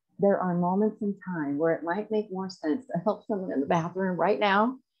that there are moments in time where it might make more sense to help someone in the bathroom right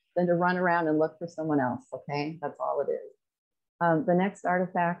now than to run around and look for someone else, okay? That's all it is. The next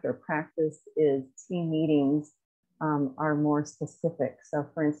artifact or practice is team meetings are more specific. So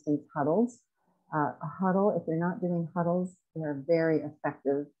for instance, huddles. A huddle, if you're not doing huddles, they're very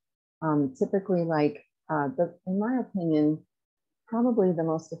effective. Typically like, in my opinion, probably the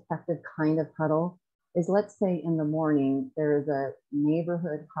most effective kind of huddle is, let's say in the morning, there is a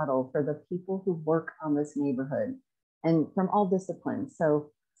neighborhood huddle for the people who work on this neighborhood and from all disciplines.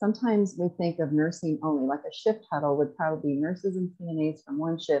 So sometimes we think of nursing only, like a shift huddle would probably be nurses and CNAs from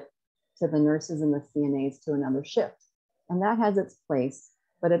one shift to the nurses and the CNAs to another shift. And that has its place,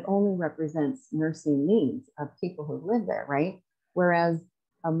 but it only represents nursing needs of people who live there, right? Whereas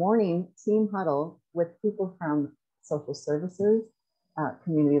a morning team huddle with people from social services,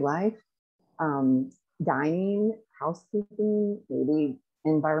 community life, dining, housekeeping, maybe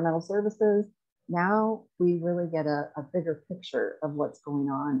environmental services. Now we really get a bigger picture of what's going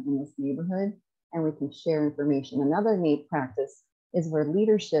on in this neighborhood, and we can share information. Another neat practice is where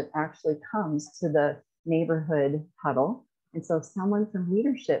leadership actually comes to the neighborhood huddle. And so someone from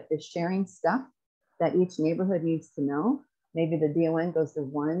leadership is sharing stuff that each neighborhood needs to know. Maybe the DON goes to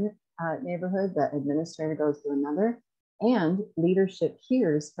one neighborhood, the administrator goes to another, and leadership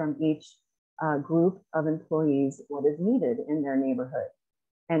hears from each group of employees what is needed in their neighborhood.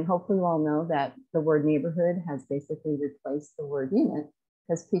 And hopefully you all know that the word neighborhood has basically replaced the word unit,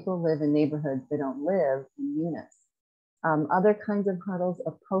 because people live in neighborhoods, they don't live in units. Other kinds of huddles,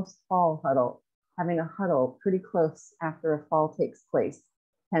 a post-fall huddle, having a huddle pretty close after a fall takes place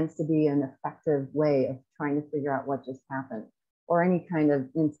tends to be an effective way of trying to figure out what just happened, or any kind of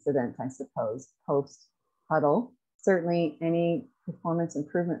incident, I suppose, post-huddle. Certainly any performance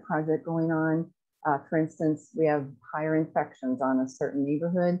improvement project going on. For instance, we have higher infections on a certain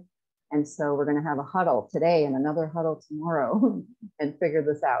neighborhood. And so we're going to have a huddle today and another huddle tomorrow and figure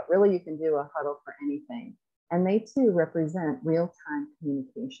this out. Really, you can do a huddle for anything. And they too represent real-time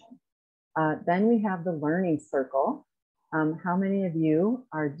communication. Then we have the learning circle. How many of you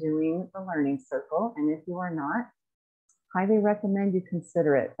are doing the learning circle? And if you are not, highly recommend you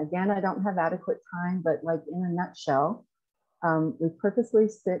consider it. Again, I don't have adequate time, but like in a nutshell, we purposely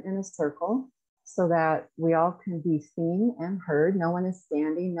sit in a circle so that we all can be seen and heard. No one is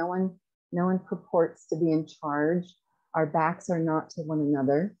standing, no one purports to be in charge. Our backs are not to one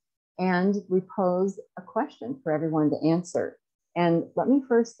another. And we pose a question for everyone to answer. And let me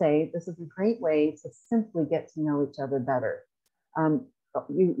first say, this is a great way to simply get to know each other better.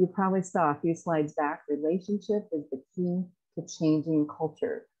 You probably saw a few slides back, relationship is the key to changing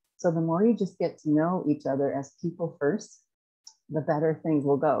culture. So the more you just get to know each other as people first, the better things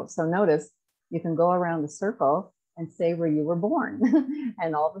will go. So notice, you can go around the circle and say where you were born.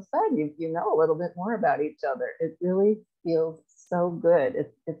 And all of a sudden, you know a little bit more about each other. It really feels so good.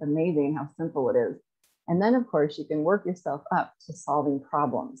 It's amazing how simple it is. And then, of course, you can work yourself up to solving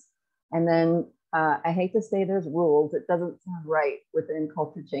problems. And then I hate to say there's rules. It doesn't sound right within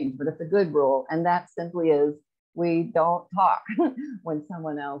culture change, but it's a good rule. And that simply is, we don't talk when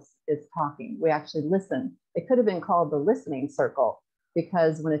someone else is talking. We actually listen. It could have been called the listening circle,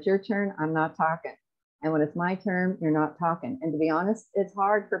 because when it's your turn, I'm not talking. And when it's my turn, you're not talking. And to be honest, it's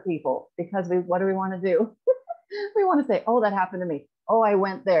hard for people, because what do we want to do? We want to say, oh, that happened to me. Oh, I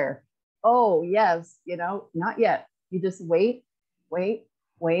went there. Oh, yes, not yet. You just wait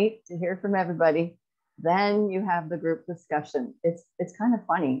to hear from everybody. Then you have the group discussion. It's kind of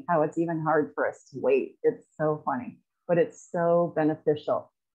funny how it's even hard for us to wait. It's so funny, but it's so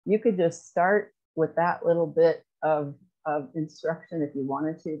beneficial. You could just start with that little bit of instruction if you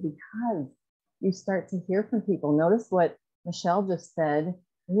wanted to, because you start to hear from people. Notice what Michelle just said.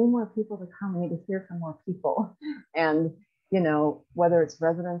 We need more people to come. We need to hear from more people. And, whether it's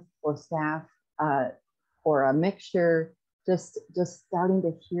residents or staff or a mixture, just starting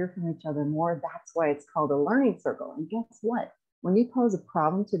to hear from each other more. That's why it's called a learning circle. And guess what? When you pose a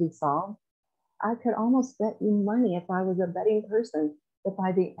problem to be solved, I could almost bet you money, if I was a betting person, that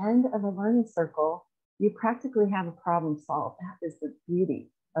by the end of a learning circle, you practically have a problem solved. That is the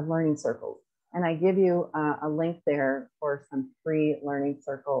beauty of learning circles. And I give you a link there for some free learning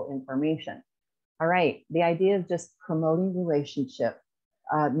circle information. All right, the idea of just promoting relationship.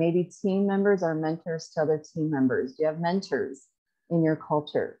 Maybe team members are mentors to other team members. Do you have mentors in your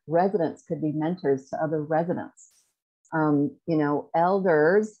culture? Residents could be mentors to other residents.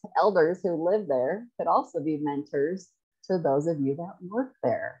 Elders who live there could also be mentors to those of you that work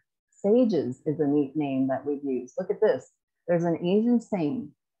there. Sages is a neat name that we've used. Look at this. There's an Asian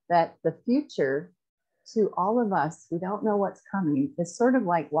saying that the future to all of us, we don't know what's coming, is sort of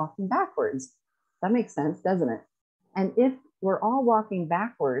like walking backwards. That makes sense, doesn't it? And if we're all walking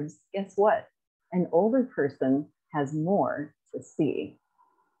backwards, guess what? An older person has more to see.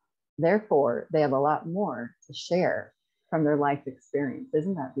 Therefore, they have a lot more to share from their life experience.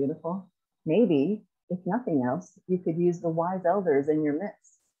 Isn't that beautiful? Maybe, if nothing else, you could use the wise elders in your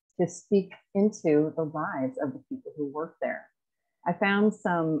midst to speak into the lives of the people who work there. I found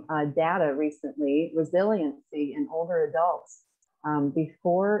some data recently, resiliency in older adults.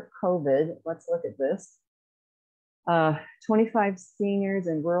 Before COVID, let's look at this. 25 seniors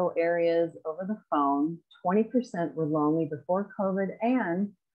in rural areas over the phone, 20% were lonely before COVID, and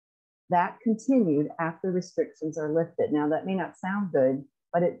that continued after restrictions are lifted. Now, that may not sound good,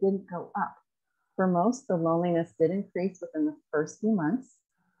 but it didn't go up. For most, the loneliness did increase within the first few months.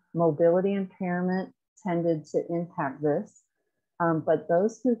 Mobility impairment tended to impact this. But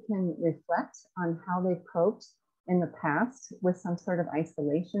those who can reflect on how they coped in the past with some sort of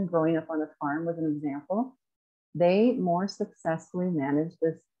isolation, growing up on a farm was an example, they more successfully managed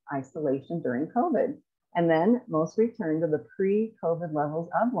this isolation during COVID. And then most returned to the pre-COVID levels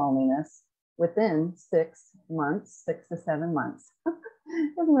of loneliness within 6 months, 6 to 7 months.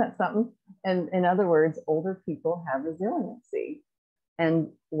 Isn't that something? And in other words, older people have resiliency.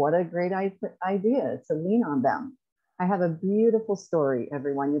 And what a great idea to lean on them. I have a beautiful story,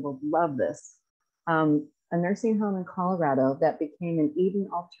 everyone. You will love this. A nursing home in Colorado that became an Eden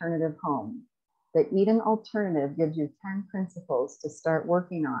Alternative home. The Eden Alternative gives you 10 principles to start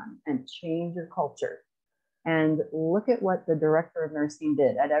working on and change your culture. And look at what the director of nursing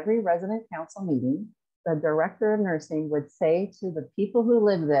did. At every resident council meeting, the director of nursing would say to the people who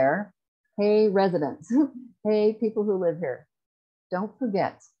live there, hey, residents, hey, people who live here, don't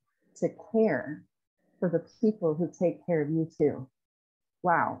forget to care for the people who take care of you too.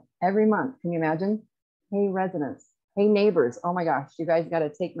 Wow, every month, can you imagine? Hey, residents, hey, neighbors, oh my gosh, you guys got to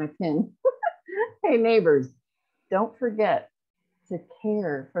take my pin. Hey, neighbors, don't forget to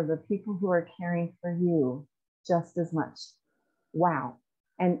care for the people who are caring for you just as much. Wow.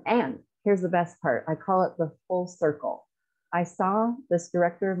 And here's the best part. I call it the full circle. I saw this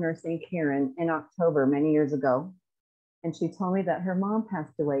director of nursing, Karen, in October many years ago, and she told me that her mom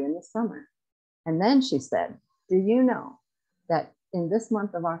passed away in the summer. And then she said, do you know that in this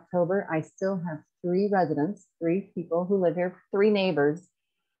month of October, I still have 3 residents, 3 people who live here, 3 neighbors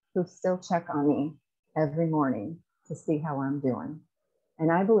who still check on me every morning to see how I'm doing.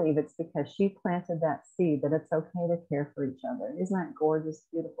 And I believe it's because she planted that seed that it's okay to care for each other. Isn't that gorgeous,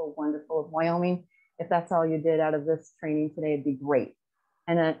 beautiful, wonderful? Wyoming, if that's all you did out of this training today, it'd be great.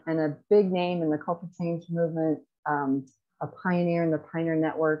 And a big name in the culture change movement, a pioneer in the Pioneer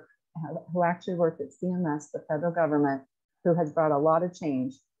Network, who actually worked at CMS, the federal government, who has brought a lot of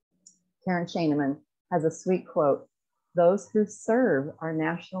change. Karen Shaneman has a sweet quote: those who serve our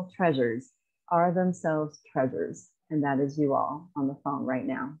national treasures are themselves treasures. And that is you all on the phone right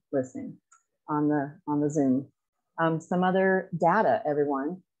now, listening on the Zoom. Some other data,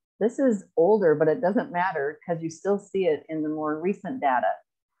 everyone. This is older, but it doesn't matter because you still see it in the more recent data.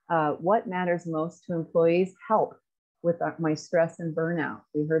 What matters most to employees? Help with my stress and burnout.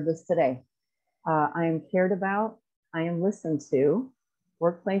 We heard this today. I am cared about. I am listened to.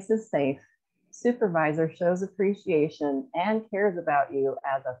 Workplace is safe. Supervisor shows appreciation and cares about you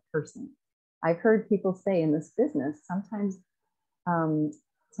as a person. I've heard people say in this business, sometimes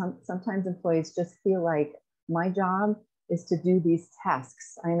employees just feel like my job is to do these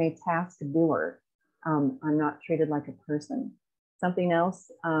tasks. I'm a task doer. I'm not treated like a person. Something else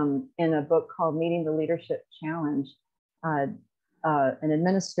in a book called Meeting the Leadership Challenge, an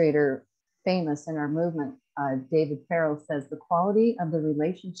administrator famous in our movement, David Farrell, says the quality of the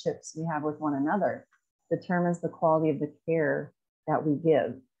relationships we have with one another determines the quality of the care that we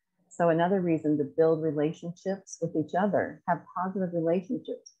give. So another reason to build relationships with each other, have positive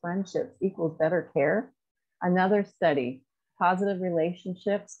relationships, friendships equals better care. Another study, positive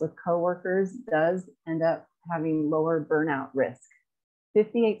relationships with coworkers does end up having lower burnout risk.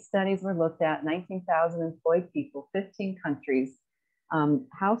 58 studies were looked at, 19,000 employed people, 15 countries.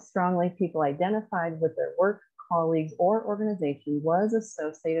 How strongly people identified with their work, colleagues, or organization was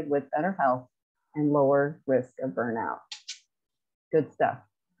associated with better health and lower risk of burnout. Good stuff.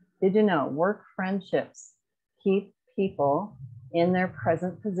 Did you know work friendships keep people in their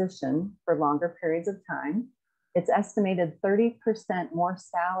present position for longer periods of time? It's estimated 30% more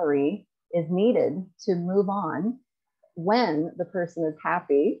salary is needed to move on when the person is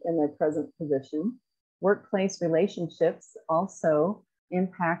happy in their present position. Workplace relationships also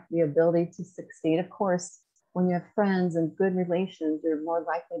impact the ability to succeed. Of course, when you have friends and good relations, you're more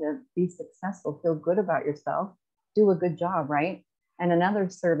likely to be successful, feel good about yourself, do a good job, right? And another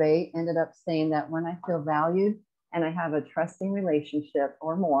survey ended up saying that when I feel valued and I have a trusting relationship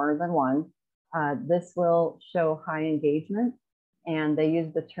or more than one, this will show high engagement. And they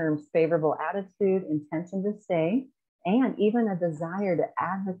use the terms favorable attitude, intention to stay, and even a desire to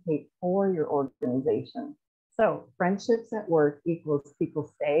advocate for your organization. So friendships at work equals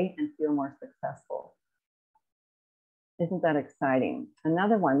people stay and feel more successful. Isn't that exciting?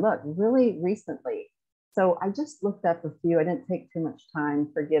 Another one, look, really recently. So I just looked up a few. I didn't take too much time,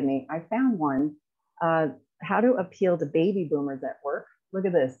 forgive me. I found one, how to appeal to baby boomers at work. Look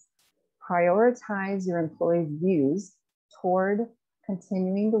at this. Prioritize your employees' views toward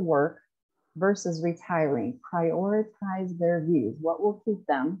continuing to work versus retiring. Prioritize their views. What will keep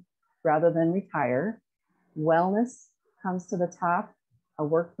them rather than retire? Wellness comes to the top, a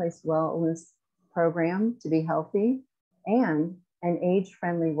workplace wellness program to be healthy, and an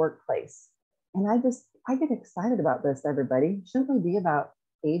age-friendly workplace. And I get excited about this, everybody. Shouldn't we be about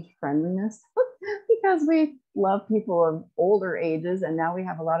age friendliness? Because we love people of older ages, and now we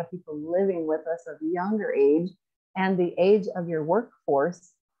have a lot of people living with us of younger age, and the age of your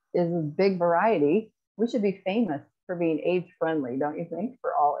workforce is a big variety. We should be famous for being age friendly, don't you think,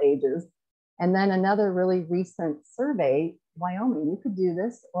 for all ages? And then another really recent survey, Wyoming, you could do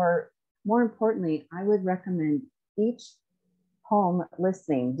this, or more importantly, I would recommend each home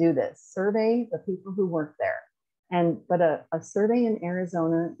listening do this. Survey the people who work there. But a survey in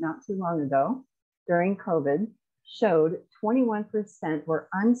Arizona not too long ago during COVID showed 21% were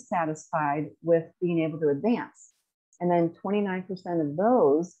unsatisfied with being able to advance. And then 29% of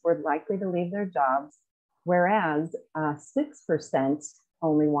those were likely to leave their jobs, whereas 6%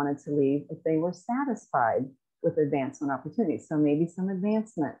 only wanted to leave if they were satisfied with advancement opportunities. So maybe some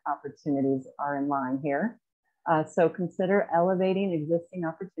advancement opportunities are in line here. So consider elevating existing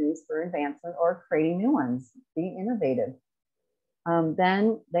opportunities for advancement or creating new ones. Be innovative.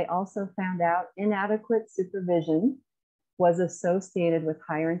 Then they also found out inadequate supervision was associated with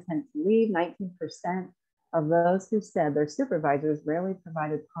higher intent to leave. 19% of those who said their supervisors rarely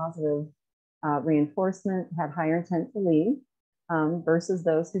provided positive reinforcement had higher intent to leave versus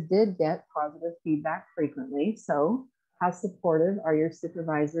those who did get positive feedback frequently. So how supportive are your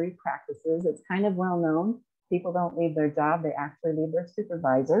supervisory practices? It's kind of well known. People don't leave their job, they actually leave their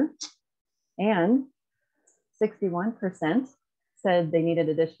supervisor. And 61% said they needed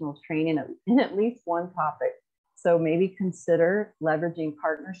additional training in at least one topic. So maybe consider leveraging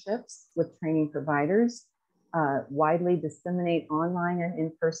partnerships with training providers, widely disseminate online and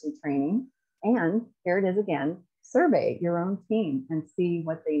in-person training. And here it is again, survey your own team and see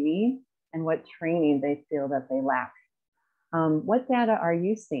what they need and what training they feel that they lack. What data are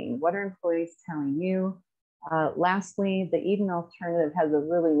you seeing? What are employees telling you? Lastly, the Eden Alternative has a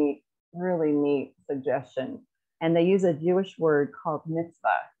really neat suggestion. And they use a Jewish word called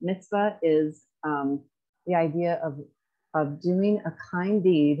mitzvah. Mitzvah is the idea of doing a kind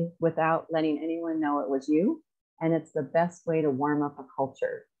deed without letting anyone know it was you. And it's the best way to warm up a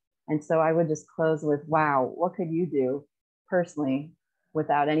culture. And so I would just close with, wow, what could you do personally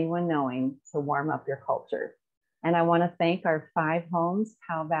without anyone knowing to warm up your culture? And I want to thank our 5 homes,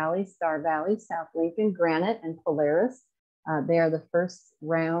 Powell Valley, Star Valley, South Lincoln, Granite, and Polaris. They are the first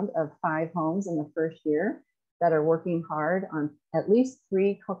round of 5 homes in the first year that are working hard on at least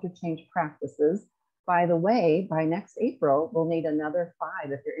 3 culture change practices. By the way, by next April, we'll need another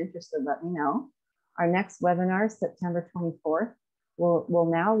 5. If you're interested, let me know. Our next webinar, September 24th, we'll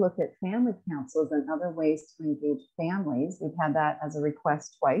now look at family councils and other ways to engage families. We've had that as a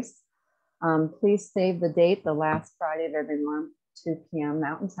request twice. Please save the date, the last Friday of every month, 2 p.m.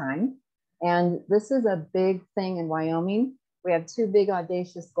 Mountain Time. And this is a big thing in Wyoming. We have 2 big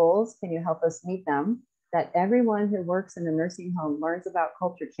audacious goals. Can you help us meet them? That everyone who works in a nursing home learns about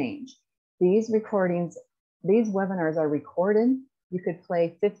culture change. These recordings, these webinars are recorded. You could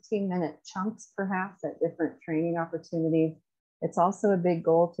play 15-minute chunks perhaps at different training opportunities. It's also a big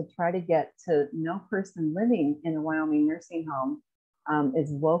goal to try to get to no person living in a Wyoming nursing home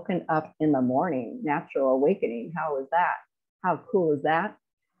is woken up in the morning, natural awakening. How is that? How cool is that?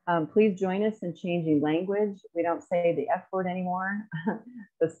 Please join us in changing language. We don't say the F word anymore.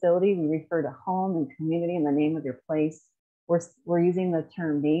 Facility, we refer to home and community in the name of your place. We're using the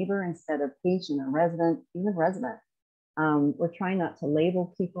term neighbor instead of patient or resident, even resident. We're trying not to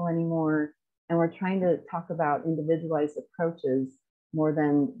label people anymore. And we're trying to talk about individualized approaches more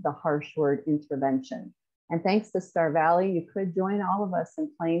than the harsh word intervention. And thanks to Star Valley, you could join all of us in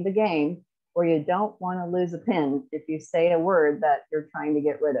playing the game where you don't want to lose a pin if you say a word that you're trying to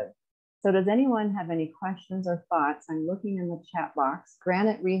get rid of. So does anyone have any questions or thoughts? I'm looking in the chat box.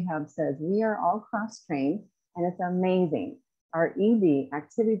 Granite Rehab says, we are all cross-trained and it's amazing. Our ED,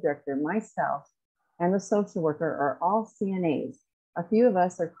 activity director, myself, and the social worker are all CNAs. A few of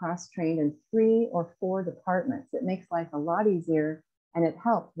us are cross-trained in 3 or 4 departments. It makes life a lot easier and it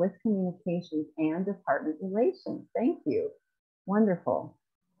helps with communications and department relations. Thank you. Wonderful.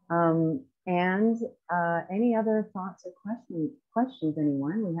 Any other thoughts or questions,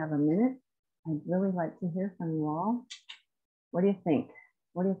 anyone? We have a minute. I'd really like to hear from you all. What do you think?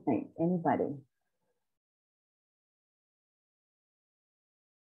 What do you think? Anybody?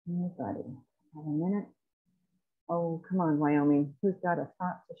 Anybody? Have a minute? Oh, come on, Wyoming. Who's got a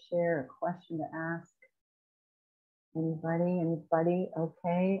thought to share, a question to ask? Anybody? Anybody?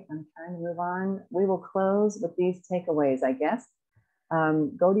 Okay, I'm trying to move on. We will close with these takeaways, I guess.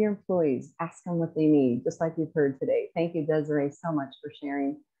 Go to your employees, ask them what they need, just like you've heard today. Thank you, Desiree, so much for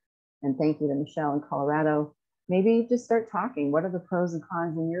sharing. And thank you to Michelle in Colorado. Maybe just start talking. What are the pros and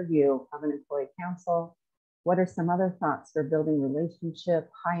cons in your view of an employee council? What are some other thoughts for building relationship,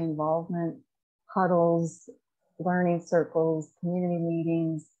 high involvement, huddles, learning circles, community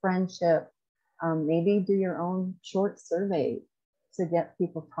meetings, friendship? Maybe do your own short survey. to get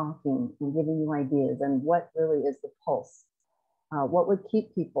people talking and giving you ideas and what really is the pulse. What would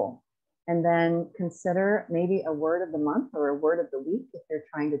keep people? And then consider maybe a word of the month or a word of the week if you're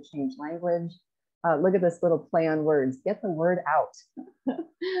trying to change language. Look at this little play on words. Get the word out.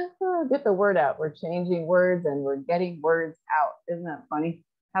 Get the word out. We're changing words and we're getting words out. Isn't that funny?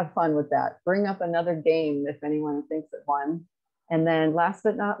 Have fun with that. Bring up another game if anyone thinks of one. And then last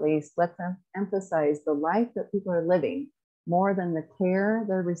but not least, let's emphasize the life that people are living more than the care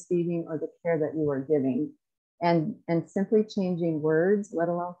they're receiving or the care that you are giving. And simply changing words, let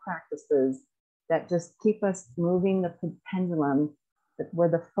alone practices that just keep us moving the pendulum, where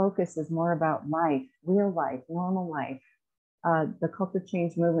the focus is more about life, real life, normal life. The culture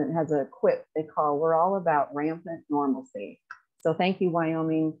change movement has a quip they call, we're all about rampant normalcy. So thank you,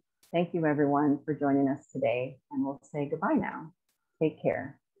 Wyoming. Thank you, everyone, for joining us today. And we'll say goodbye now. Take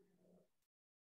care.